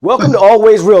Welcome to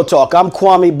Always Real Talk. I'm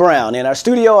Kwame Brown. In our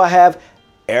studio, I have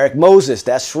Eric Moses.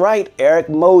 That's right, Eric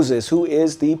Moses, who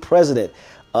is the president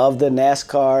of the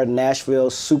NASCAR Nashville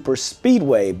Super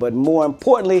Speedway. But more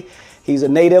importantly, he's a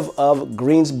native of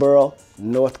Greensboro,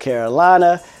 North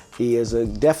Carolina. He is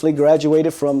definitely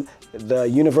graduated from the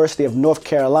University of North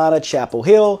Carolina, Chapel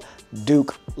Hill,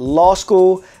 Duke Law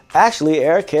School. Actually,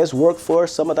 Eric has worked for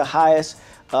some of the highest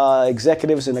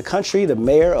executives in the country, the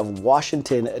mayor of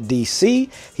Washington, D.C.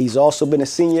 He's also been a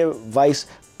senior vice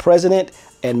president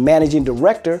and managing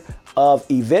director of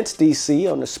Events DC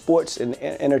on the sports and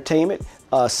entertainment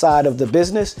side of the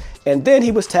business. And then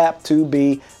he was tapped to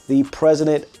be the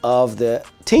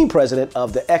team president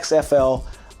of the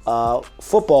XFL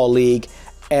Football League.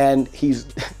 And he's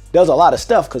does a lot of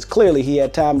stuff because clearly he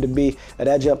had time to be an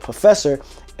adjunct professor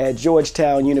at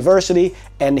Georgetown University,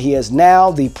 and he is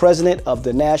now the president of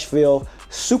the Nashville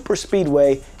Super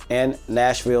Speedway in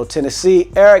Nashville,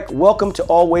 Tennessee. Eric, welcome to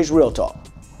Always Real Talk.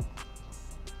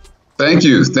 Thank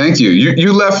you.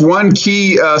 You left one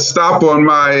key stop on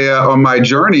my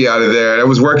journey out of there. I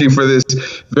was working for this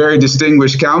very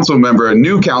distinguished council member, a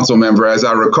new council member, as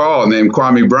I recall, named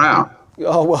Kwame Brown.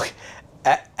 Oh, well,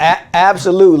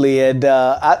 absolutely. And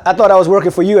I thought I was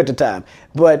working for you at the time,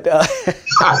 but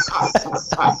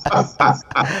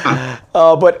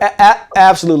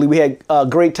absolutely, we had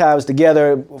great times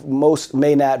together. Most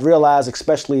may not realize,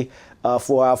 especially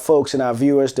for our folks and our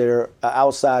viewers that are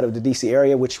outside of the DC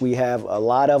area, which we have a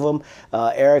lot of them.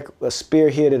 Eric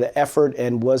spearheaded the effort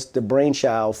and was the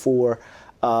brainchild for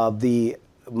the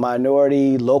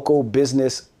minority local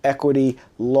business equity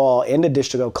law in the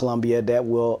District of Columbia that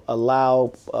will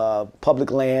allow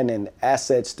public land and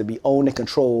assets to be owned and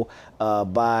controlled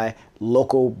by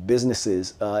local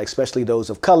businesses, especially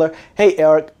those of color. Hey,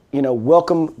 Eric,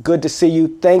 welcome. Good to see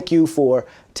you. Thank you for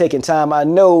taking time. I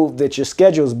know that your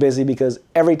schedule is busy because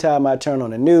every time I turn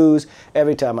on the news,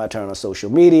 every time I turn on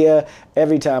social media,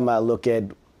 every time I look at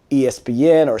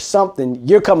ESPN or something,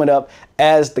 you're coming up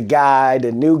as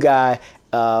the new guy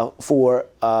for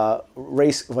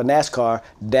NASCAR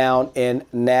down in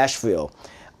Nashville.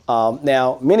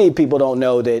 Now, many people don't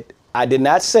know that I did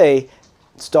not the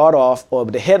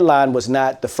headline was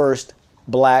not the first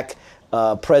black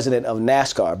president of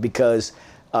NASCAR, because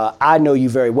I know you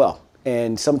very well.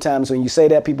 And sometimes when you say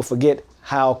that, people forget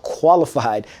how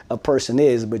qualified a person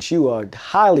is, but you are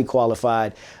highly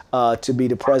qualified to be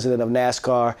the president of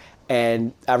NASCAR.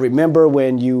 And I remember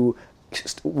when you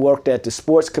worked at the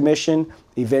Sports Commission,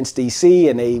 Events DC,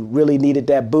 and they really needed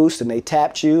that boost and they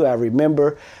tapped you. I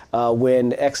remember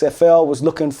when XFL was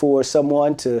looking for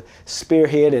someone to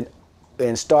spearhead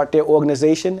and start their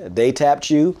organization, they tapped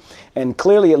you. And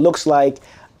clearly it looks like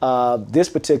this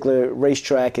particular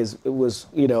racetrack was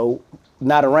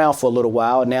not around for a little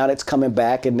while. Now it's coming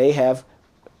back, and they have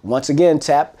once again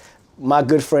tapped my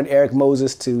good friend Eric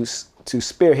Moses to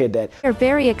spearhead that. We're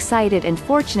very excited and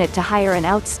fortunate to hire an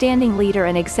outstanding leader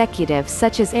and executive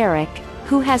such as Eric,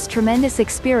 who has tremendous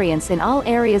experience in all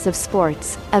areas of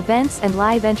sports, events and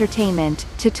live entertainment,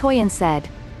 Tatoyan said.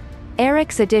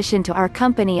 Eric's addition to our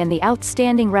company and the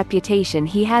outstanding reputation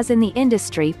he has in the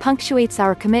industry punctuates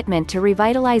our commitment to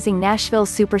revitalizing Nashville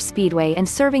Super Speedway and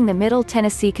serving the Middle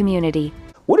Tennessee community.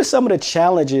 What are some of the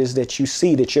challenges that you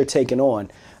see that you're taking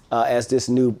on as this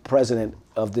new president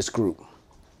of this group?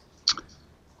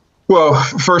 Well,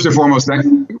 first and foremost,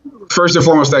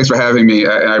 thanks for having me.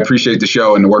 I appreciate the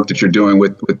show and the work that you're doing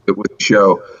with the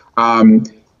show.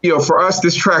 For us,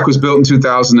 this track was built in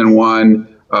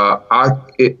 2001.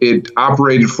 It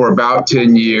operated for about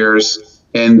 10 years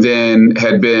and then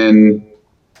had been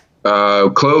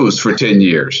closed for 10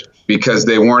 years because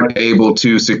they weren't able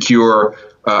to secure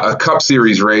a Cup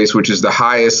Series race, which is the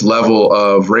highest level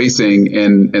of racing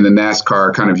in the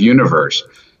NASCAR kind of universe.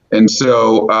 And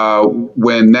so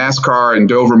when NASCAR and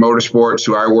Dover Motorsports,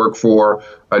 who I work for,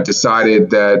 decided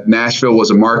that Nashville was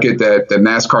a market that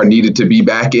NASCAR needed to be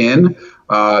back in,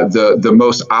 the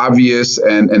most obvious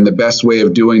and the best way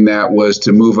of doing that was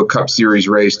to move a Cup Series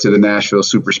race to the Nashville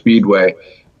Super Speedway.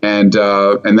 And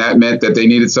that meant that they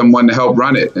needed someone to help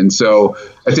run it. And so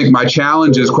I think my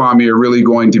challenges, Kwame, are really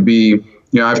going to be,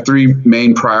 I have three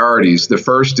main priorities. The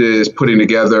first is putting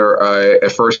together a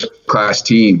first-class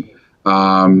team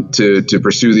to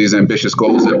pursue these ambitious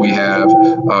goals that we have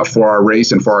for our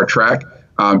race and for our track.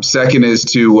 Second is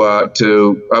to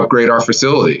upgrade our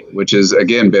facility, which has,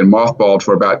 again, been mothballed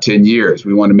for about 10 years.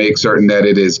 We want to make certain that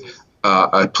it is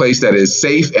a place that is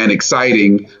safe and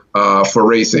exciting for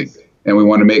racing. And we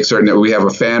want to make certain that we have a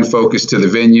fan focus to the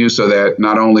venue so that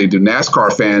not only do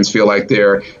NASCAR fans feel like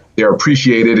they're they're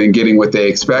appreciated and getting what they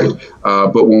expect.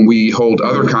 But when we hold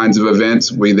other kinds of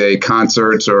events, be they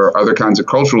concerts or other kinds of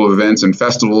cultural events and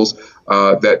festivals,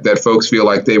 that folks feel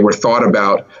like they were thought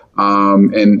about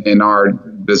in our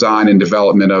design and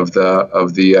development of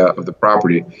the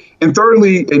property. And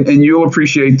thirdly, and you'll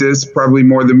appreciate this probably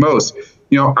more than most,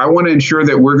 I want to ensure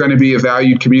that we're going to be a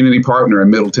valued community partner in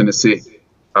Middle Tennessee.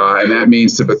 And that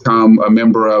means to become a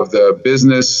member of the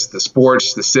business, the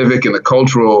sports, the civic, and the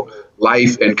cultural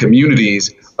life and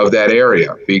communities of that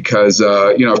area. Because,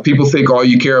 if people think all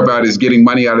you care about is getting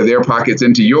money out of their pockets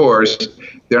into yours,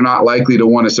 they're not likely to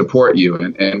want to support you.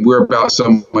 And we're about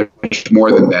so much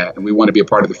more than that. And we want to be a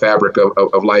part of the fabric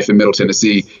of life in Middle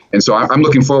Tennessee. And so I'm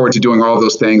looking forward to doing all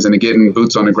those things and to getting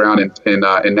boots on the ground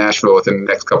in Nashville within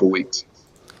the next couple of weeks.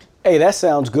 Hey, that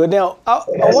sounds good. Now, I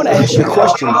want to ask you a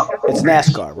question. It's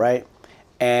NASCAR, right?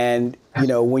 And,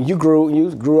 when you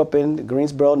grew up in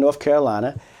Greensboro, North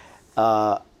Carolina,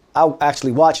 I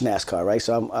actually watch NASCAR, right?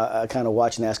 So I kind of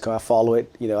watch NASCAR, I follow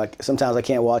it. Sometimes I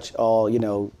can't watch all,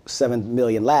 7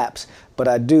 million laps, but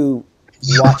I do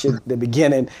watch it the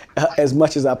beginning as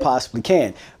much as I possibly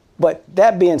can. But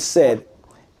that being said,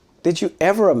 did you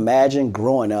ever imagine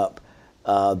growing up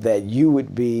that you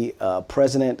would be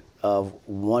president of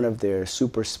one of their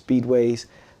super speedways?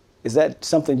 Is that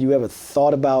something you ever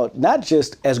thought about, not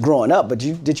just as growing up, but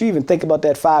did you even think about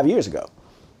that 5 years ago?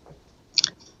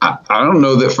 I don't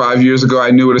know that 5 years ago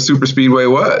I knew what a super speedway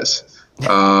was.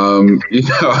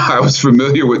 I was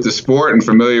familiar with the sport and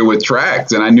familiar with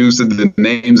tracks, and I knew the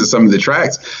names of some of the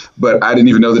tracks, but I didn't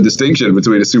even know the distinction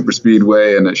between a super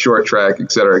speedway and a short track,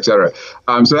 et cetera, et cetera.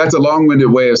 So that's a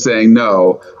long-winded way of saying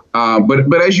no.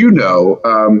 But as you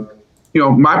know,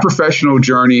 my professional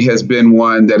journey has been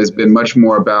one that has been much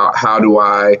more about how do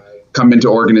I come into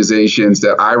organizations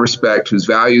that I respect, whose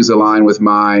values align with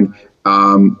mine,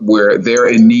 where they're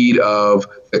in need of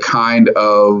the kind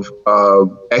of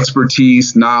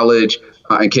expertise, knowledge,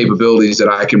 and capabilities that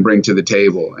I can bring to the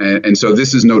table. And so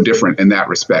this is no different in that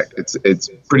respect. It's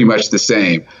pretty much the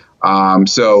same.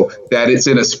 So that it's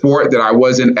in a sport that I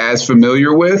wasn't as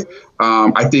familiar with,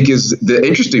 I think is the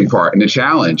interesting part and the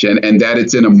challenge. And that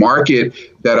it's in a market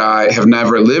that I have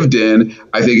never lived in,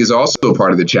 I think is also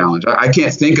part of the challenge. I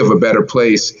can't think of a better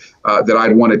place that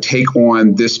I'd want to take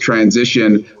on this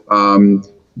transition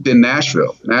than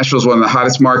Nashville. Nashville is one of the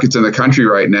hottest markets in the country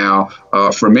right now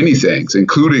for many things,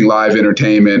 including live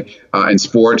entertainment and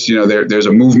sports. There's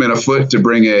a movement afoot to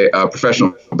bring a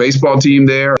professional baseball team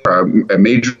there, a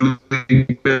major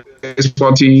league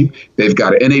baseball team. They've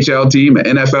got an NHL team, an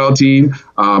NFL team.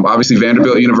 Obviously,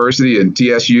 Vanderbilt University and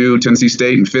TSU, Tennessee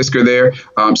State, and Fisk are there.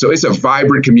 So it's a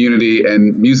vibrant community,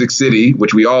 and Music City,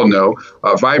 which we all know,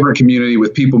 a vibrant community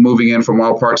with people moving in from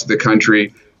all parts of the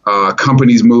country.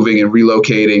 Companies moving and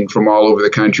relocating from all over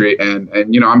the country. And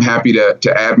I'm happy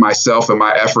to add myself and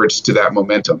my efforts to that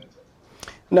momentum.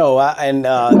 No, I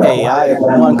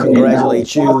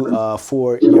congratulate you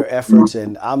for your efforts,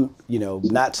 and I'm,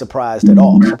 not surprised at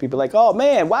all. Some people are like, oh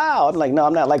man, wow. I'm like, no,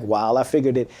 I'm not like wow. I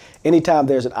figured that anytime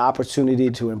there's an opportunity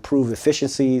to improve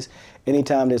efficiencies,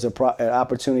 anytime there's an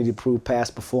opportunity to improve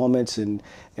past performance and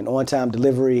on-time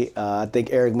delivery, I think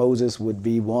Eric Moses would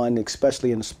be one,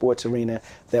 especially in the sports arena,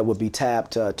 that would be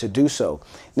tapped to do so.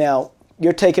 Now,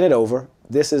 you're taking it over.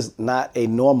 This is not a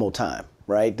normal time,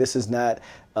 right? This is not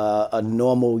a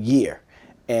normal year.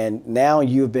 And now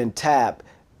you've been tapped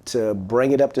to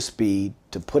bring it up to speed,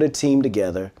 to put a team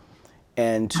together,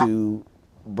 and to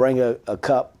bring a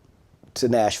cup to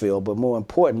Nashville, but more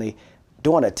importantly,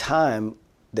 during a time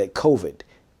that COVID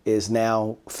is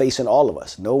now facing all of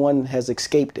us. No one has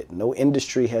escaped it. No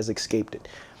industry has escaped it.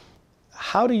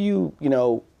 How do you,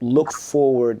 look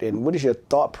forward, and what is your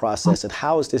thought process, and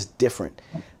how is this different?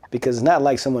 Because it's not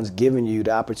like someone's giving you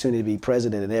the opportunity to be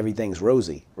president and everything's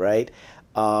rosy, right?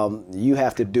 You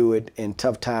have to do it in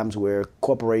tough times where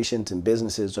corporations and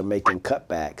businesses are making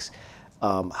cutbacks.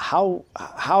 How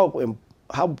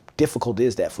difficult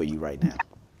is that for you right now?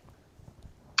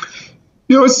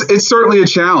 It's certainly a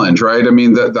challenge, right? I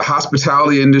mean, the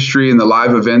hospitality industry and the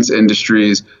live events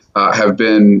industries have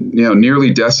been,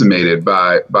 nearly decimated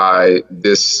by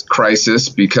this crisis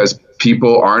because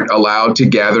people aren't allowed to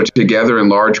gather together in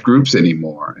large groups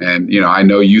anymore. And, I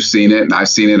know you've seen it, and I've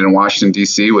seen it in Washington,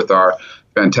 D.C. with our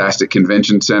fantastic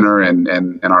convention center and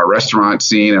our restaurant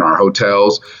scene and our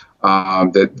hotels,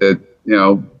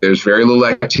 there's very little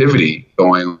activity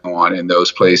going on in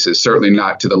those places, certainly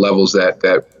not to the levels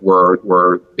that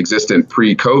were existent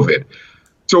pre-COVID.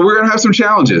 So we're going to have some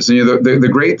challenges. And, the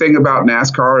great thing about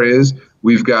NASCAR is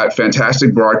we've got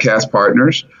fantastic broadcast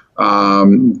partners,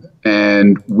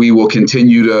 and we will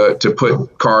continue to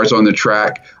put cars on the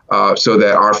track so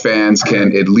that our fans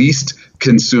can at least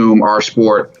consume our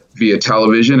sport via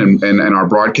television and our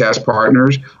broadcast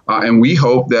partners. And we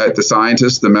hope that the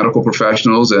scientists, the medical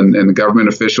professionals, and the government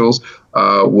officials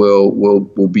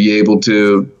will be able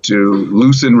to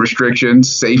loosen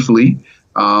restrictions safely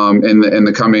in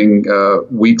the coming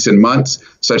weeks and months,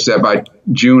 such that by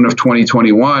June of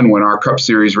 2021, when our Cup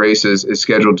Series race is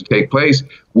scheduled to take place,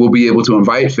 we'll be able to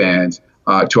invite fans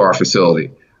to our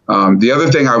facility. The other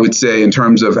thing I would say in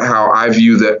terms of how I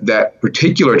view that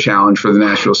particular challenge for the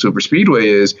Nashville Superspeedway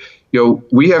is,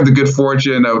 we have the good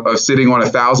fortune of sitting on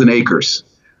 1,000 acres.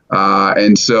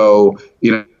 And so,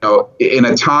 in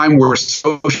a time where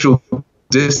social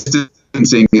distancing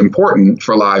is important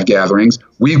for live gatherings,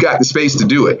 we've got the space to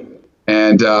do it.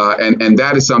 And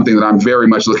that is something that I'm very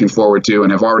much looking forward to,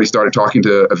 and have already started talking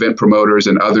to event promoters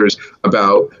and others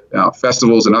about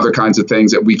festivals and other kinds of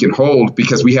things that we can hold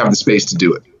because we have the space to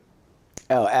do it.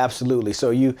 Oh, absolutely.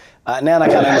 So you now I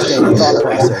kind of understand your thought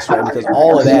process, right? Because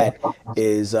all of that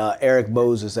is Eric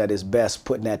Moses at his best,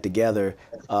 putting that together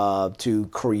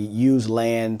to use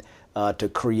land to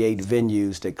create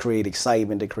venues, to create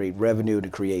excitement, to create revenue, to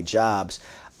create jobs.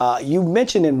 You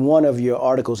mentioned in one of your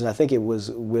articles, and I think it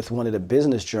was with one of the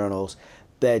business journals,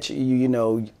 that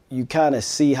you kind of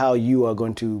see how you are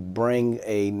going to bring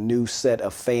a new set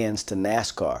of fans to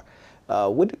NASCAR.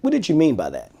 What did you mean by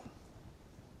that?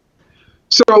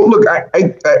 So, look,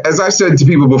 I, as I said to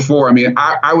people before,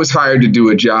 I was hired to do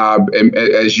a job, and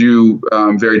as you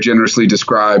very generously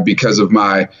described, because of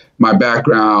my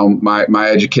background, my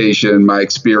education, my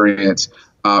experience,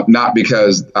 not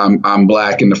because I'm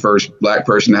Black and the first Black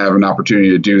person to have an opportunity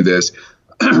to do this.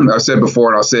 I've said before,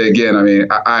 and I'll say again,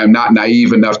 I am not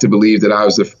naive enough to believe that I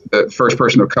was the first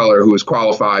person of color who was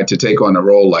qualified to take on a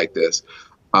role like this.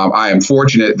 I am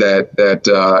fortunate that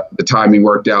the timing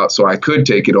worked out so I could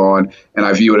take it on, and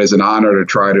I view it as an honor to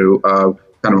try to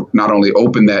kind of not only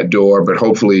open that door, but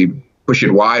hopefully push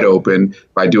it wide open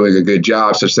by doing a good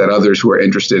job such that others who are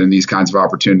interested in these kinds of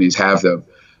opportunities have them.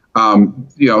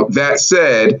 That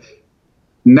said,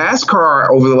 NASCAR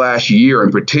over the last year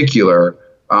in particular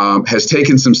has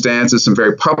taken some stances, some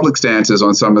very public stances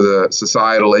on some of the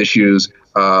societal issues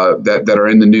that are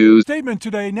in the news. Statement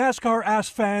today, NASCAR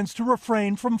asked fans to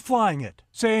refrain from flying it,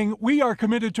 saying, "We are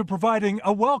committed to providing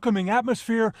a welcoming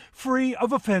atmosphere free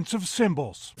of offensive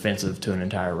symbols." Offensive to an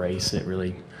entire race. It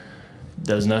really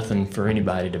does nothing for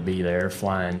anybody to be there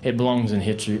flying. It belongs in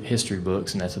history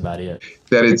books, and that's about it.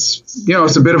 That it's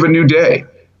a bit of a new day.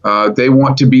 They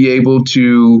want to be able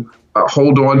to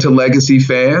hold on to legacy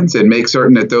fans and make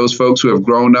certain that those folks who have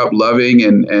grown up loving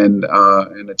and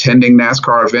attending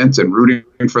NASCAR events and rooting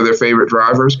for their favorite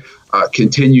drivers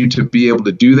continue to be able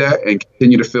to do that and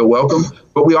continue to feel welcome.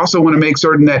 But we also want to make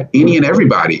certain that any and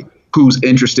everybody who's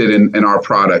interested in our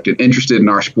product and interested in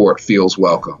our sport feels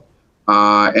welcome.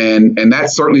 And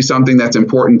that's certainly something that's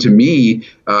important to me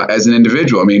as an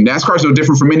individual. NASCAR is no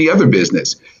different from any other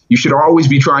business. You should always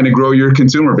be trying to grow your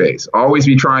consumer base, always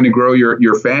be trying to grow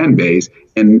your fan base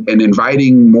and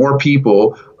inviting more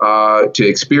people to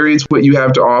experience what you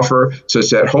have to offer such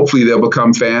that hopefully they'll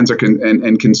become fans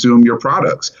and consume your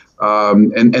products.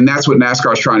 And that's what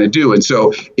NASCAR is trying to do. And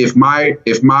so if my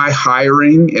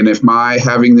hiring and if my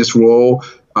having this role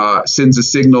sends a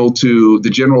signal to the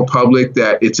general public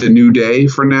that it's a new day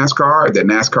for NASCAR, that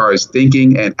NASCAR is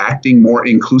thinking and acting more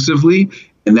inclusively.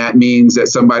 And that means that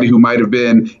somebody who might have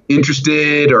been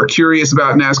interested or curious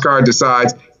about NASCAR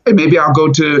decides, hey, maybe I'll go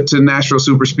to Nashville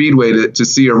Superspeedway to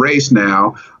see a race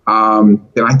now.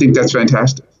 Then I think that's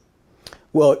fantastic.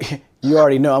 Well, you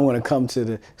already know I'm going to come to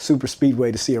the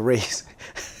Superspeedway to see a race.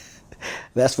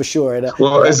 That's for sure.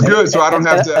 Well, it's good, so I don't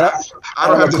have to. I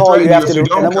don't have to threaten you if you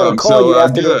don't come. So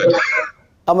good.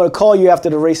 I'm going to call you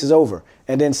after the race is over,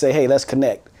 and then say, "Hey, let's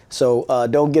connect." So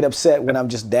don't get upset when I'm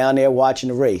just down there watching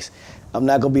the race. I'm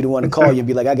not going to be the one to call you and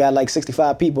be like, "I got like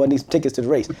 65 people. I need some tickets to the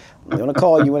race." I'm going to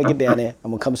call you when I get down there.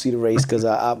 I'm going to come see the race because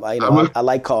I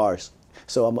like cars.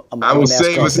 So I will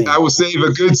save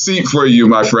a good seat for you,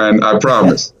 my friend. I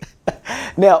promise.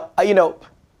 Now,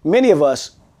 many of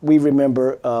us, we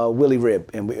remember Willie Ribb,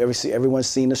 and everyone's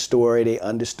seen the story. They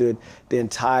understood the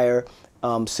entire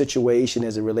situation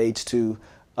as it relates to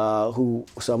who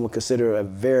some would consider a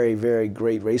very, very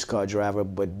great race car driver,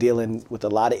 but dealing with a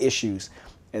lot of issues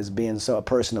as being a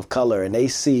person of color. And they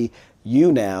see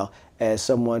you now as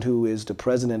someone who is the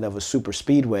president of a super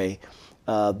speedway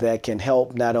that can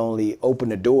help not only open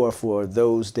the door for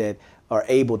those that are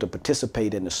able to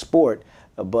participate in the sport,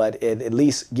 but at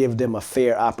least give them a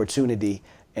fair opportunity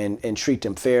and treat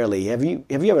them fairly. Have you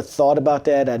ever thought about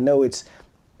that? I know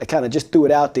I kind of just threw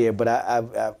it out there, but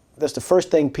that's the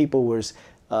first thing people was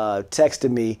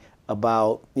texted me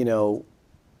about,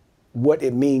 what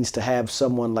it means to have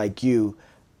someone like you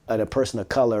and a person of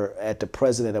color at the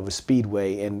president of a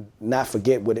speedway, and not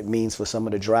forget what it means for some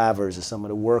of the drivers and some of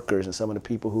the workers and some of the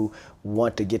people who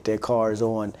want to get their cars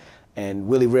on. And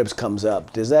Willie Ribbs comes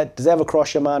up. Does that ever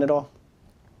cross your mind at all?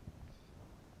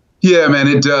 Yeah, man,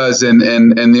 it does. And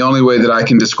the only way that I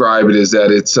can describe it is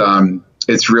that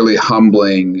it's really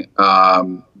humbling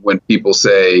when people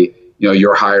say,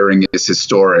 your hiring is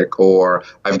historic, or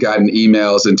I've gotten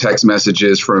emails and text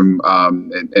messages from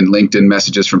and LinkedIn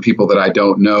messages from people that I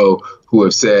don't know who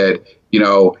have said,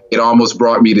 it almost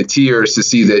brought me to tears to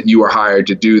see that you were hired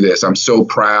to do this. I'm so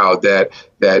proud that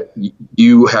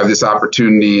you have this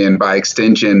opportunity, and by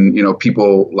extension,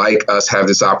 people like us have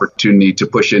this opportunity to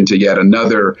push into yet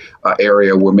another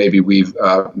area where maybe we've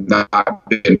not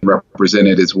been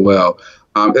represented as well.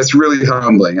 That's really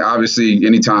humbling. Obviously,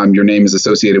 anytime your name is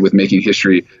associated with making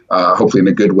history, hopefully in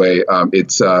a good way,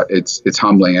 it's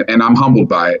humbling, and I'm humbled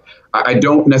by it. I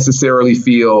don't necessarily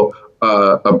feel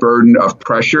a burden of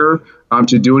pressure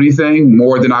to do anything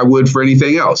more than I would for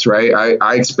anything else, right?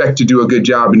 I expect to do a good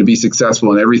job and to be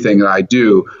successful in everything that I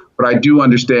do, but I do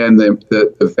understand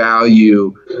the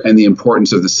value and the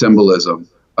importance of the symbolism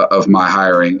of my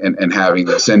hiring and having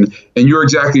this. And you're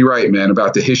exactly right, man,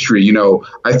 about the history.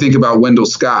 I think about Wendell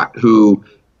Scott, who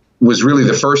was really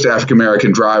the first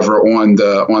African-American driver on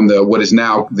the what is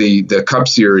now the Cup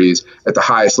Series at the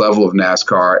highest level of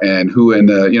NASCAR, and who in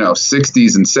the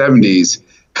 60s and 70s,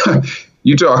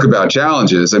 you talk about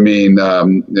challenges. I mean,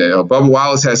 Bubba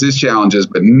Wallace has his challenges,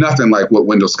 but nothing like what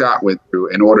Wendell Scott went through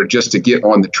in order just to get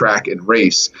on the track and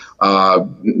race.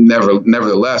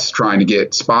 Nevertheless, trying to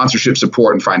get sponsorship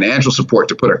support and financial support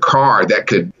to put a car that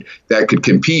could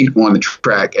compete on the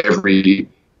track every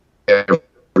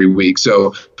week.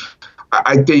 So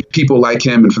I think people like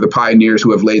him, and for the pioneers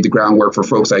who have laid the groundwork for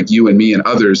folks like you and me and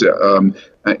others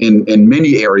in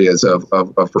many areas of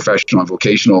professional and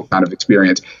vocational kind of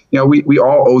experience, we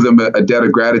all owe them a debt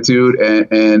of gratitude.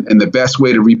 And the best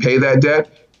way to repay that debt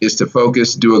is to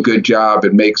focus, do a good job,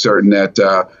 and make certain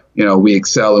that, we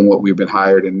excel in what we've been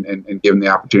hired and given the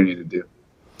opportunity to do.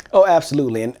 Oh,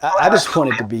 absolutely. And I just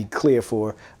wanted to be clear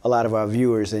for a lot of our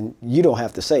viewers, and you don't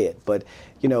have to say it, but,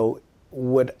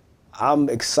 what I'm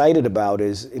excited about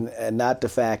is not the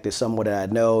fact that someone that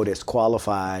I know that's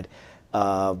qualified,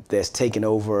 that's taken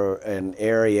over an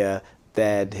area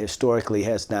that historically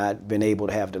has not been able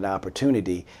to have that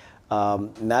opportunity.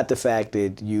 Not the fact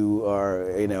that you are,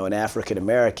 an African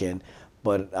American,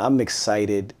 but I'm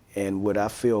excited, and what I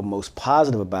feel most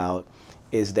positive about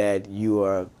is that you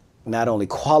are not only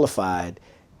qualified,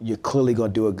 you're clearly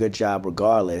going to do a good job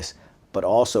regardless, but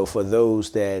also for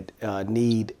those that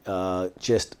need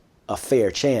just a fair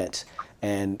chance,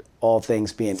 and all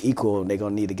things being equal, they're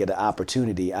going to need to get an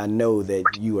opportunity. I know that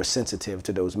you are sensitive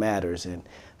to those matters, and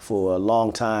for a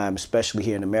long time, especially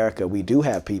here in America, we do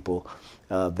have people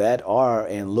that are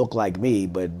and look like me,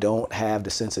 but don't have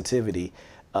the sensitivity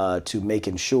to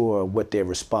making sure what their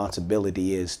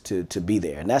responsibility is to be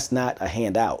there. And that's not a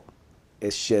handout.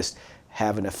 It's just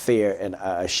having a fair and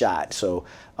a shot. So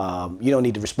you don't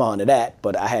need to respond to that,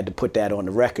 but I had to put that on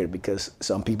the record because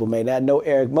some people may not know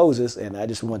Eric Moses, and I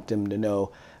just want them to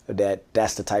know that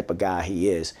that's the type of guy he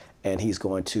is, and he's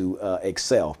going to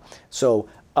excel. So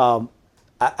I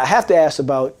have to ask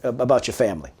about your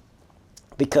family,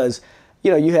 because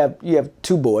you have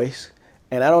two boys,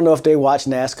 and I don't know if they watch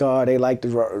NASCAR, they like the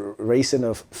racing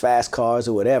of fast cars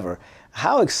or whatever.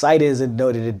 How excited is it to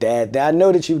know that the dad, I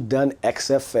know that you've done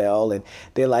XFL, and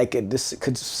they're like, this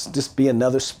could just be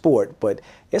another sport, but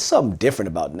it's something different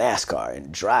about NASCAR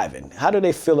and driving. How do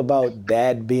they feel about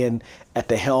dad being at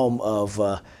the helm of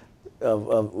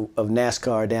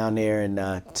NASCAR down there in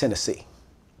Tennessee?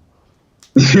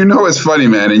 It's funny,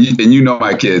 man, and you know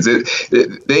my kids.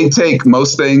 They take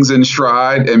most things in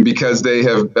stride, and because they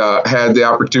have had the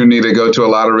opportunity to go to a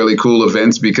lot of really cool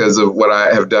events because of what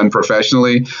I have done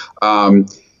professionally,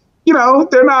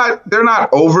 they're not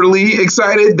overly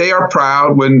excited. They are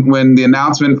proud when the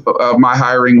announcement of my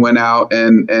hiring went out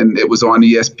and it was on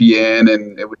ESPN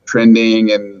and it was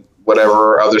trending and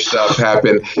whatever other stuff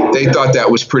happened. They thought that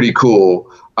was pretty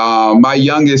cool. My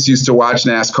youngest used to watch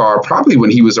NASCAR probably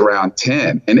when he was around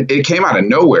 10, and it came out of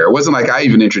nowhere. It wasn't like I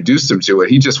even introduced him to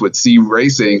it. He just would see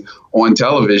racing on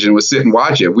television would sit and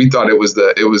watch it. We thought it was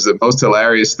the most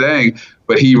hilarious thing,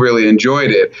 but he really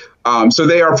enjoyed it. So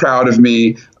they are proud of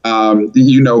me.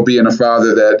 Being a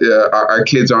father, that our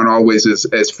kids aren't always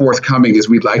as forthcoming as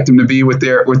we'd like them to be with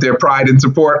their pride and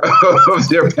support of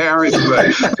their parents.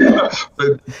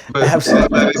 But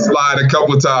let it slide a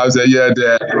couple of times that, yeah,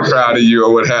 Dad, I'm proud of you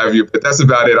or what have you. But that's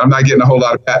about it. I'm not getting a whole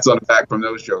lot of pats on the back from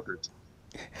those jokers.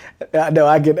 No,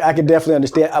 I can definitely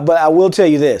understand. But I will tell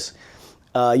you this.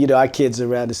 Our kids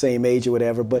are around the same age or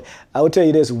whatever. But I will tell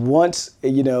you this. Once,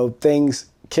 things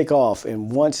kick off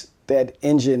and once that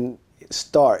engine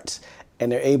starts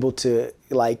and they're able to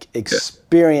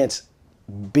experience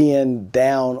being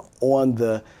down on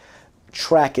the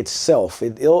track itself,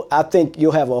 I think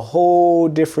you'll have a whole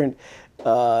different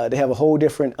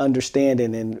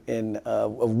understanding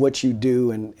of what you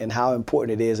do and how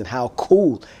important it is and how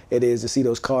cool it is to see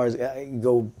those cars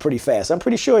go pretty fast. I'm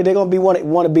pretty sure they're gonna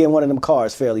want to be in one of them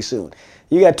cars fairly soon.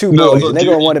 You got two boys and they're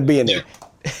gonna want to be in there.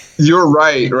 You're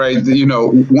right.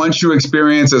 Once you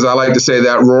experience, as I like to say,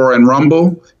 that roar and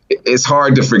rumble, it's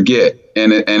hard to forget,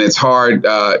 and it's hard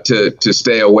to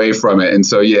stay away from it. And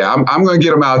so, yeah, I'm going to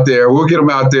get them out there. We'll get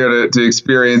them out there to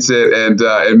experience it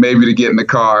and maybe to get in the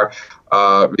car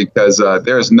because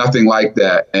there's nothing like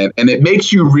that. And it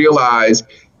makes you realize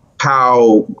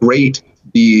how great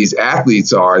these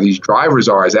drivers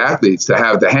are as athletes, to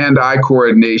have the hand-eye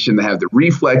coordination, to have the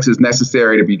reflexes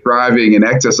necessary to be driving in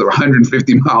excess of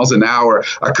 150 miles an hour,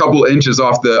 a couple inches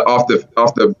off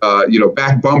the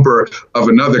back bumper of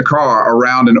another car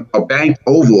around a banked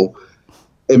oval.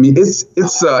 I mean,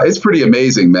 it's pretty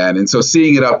amazing, man. And so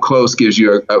seeing it up close gives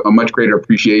you a much greater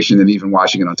appreciation than even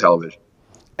watching it on television.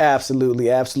 Absolutely.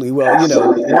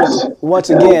 Well, once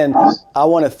again, I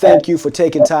want to thank you for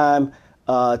taking time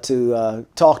to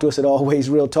talk to us at Always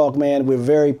Real Talk, man. We're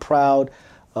very proud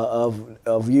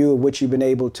of you, what you've been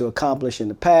able to accomplish in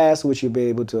the past, what you'll be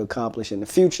able to accomplish in the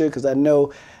future, because I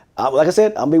know, like I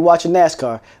said, I'll be watching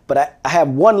NASCAR. But I have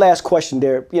one last question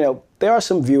there. There are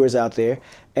some viewers out there,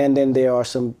 and then there are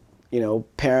some,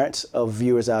 parents of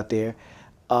viewers out there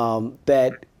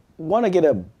that want to get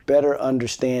a better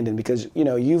understanding, because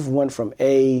you've went from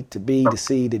A to B to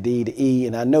C to D to E,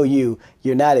 and I know you're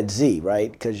not at Z, right?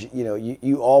 Because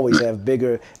you always have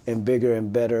bigger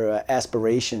and better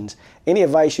aspirations. Any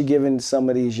advice you're giving some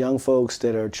of these young folks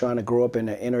that are trying to grow up in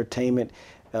the entertainment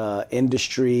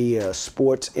industry,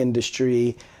 sports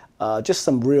industry, just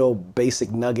some real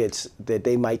basic nuggets that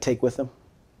they might take with them?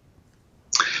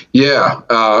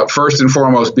 Yeah, first and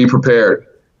foremost, be prepared.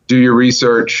 Do your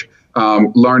research.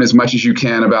 Learn as much as you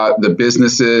can about the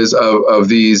businesses of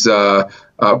these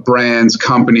brands,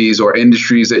 companies, or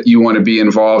industries that you want to be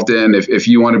involved in. If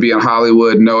you want to be in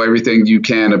Hollywood, know everything you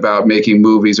can about making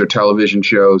movies or television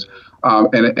shows.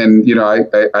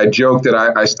 I joke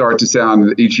that I start to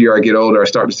sound, each year I get older, I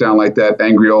start to sound like that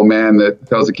angry old man that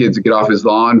tells the kids to get off his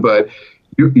lawn. But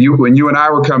when you and I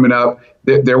were coming up,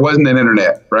 there wasn't an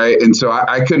internet, right? And so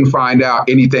I couldn't find out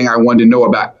anything I wanted to know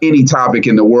about any topic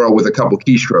in the world with a couple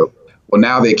keystrokes. Well,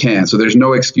 now they can. So there's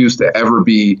no excuse to ever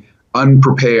be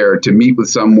unprepared to meet with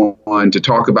someone, to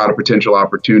talk about a potential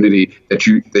opportunity that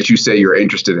you say you're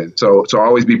interested in. So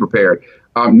always be prepared.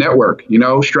 Network,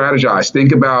 strategize.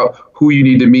 Think about who you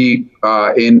need to meet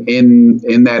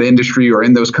in that industry or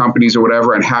in those companies or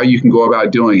whatever, and how you can go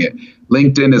about doing it.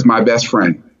 LinkedIn is my best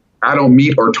friend. I don't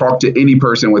meet or talk to any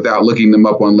person without looking them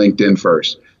up on LinkedIn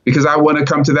first, because I want to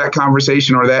come to that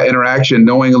conversation or that interaction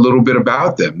knowing a little bit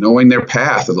about them, knowing their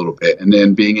path a little bit, and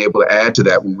then being able to add to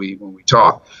that when we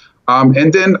talk.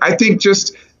 And then I think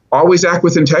just always act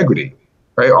with integrity,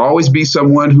 right? Always be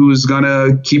someone who's going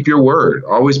to keep your word.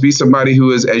 Always be somebody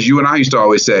who is, as you and I used to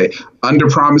always say, under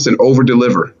promise and over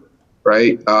deliver,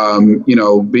 right?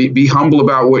 Be humble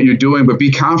about what you're doing, but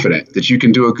be confident that you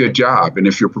can do a good job. And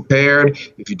if you're prepared,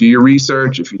 if you do your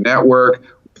research, if you network,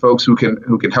 folks who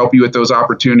can help you with those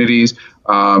opportunities,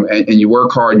 and you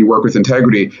work hard and you work with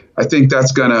integrity, I think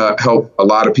that's going to help a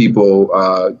lot of people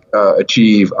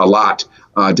achieve a lot,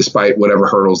 despite whatever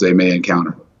hurdles they may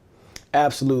encounter.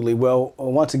 Absolutely. Well,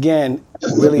 once again,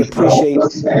 really appreciate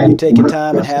you taking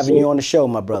time and having you on the show,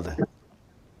 my brother.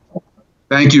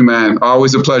 Thank you, man.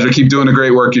 Always a pleasure. Keep doing the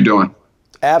great work you're doing.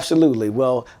 Absolutely.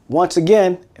 Well, once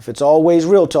again, if it's Always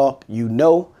Real Talk,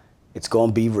 it's going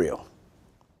to be real.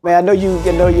 Man, I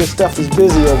know your stuff is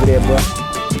busy over there, bro.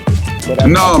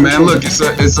 No, man, look,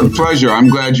 it's a pleasure. I'm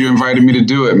glad you invited me to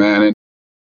do it, man.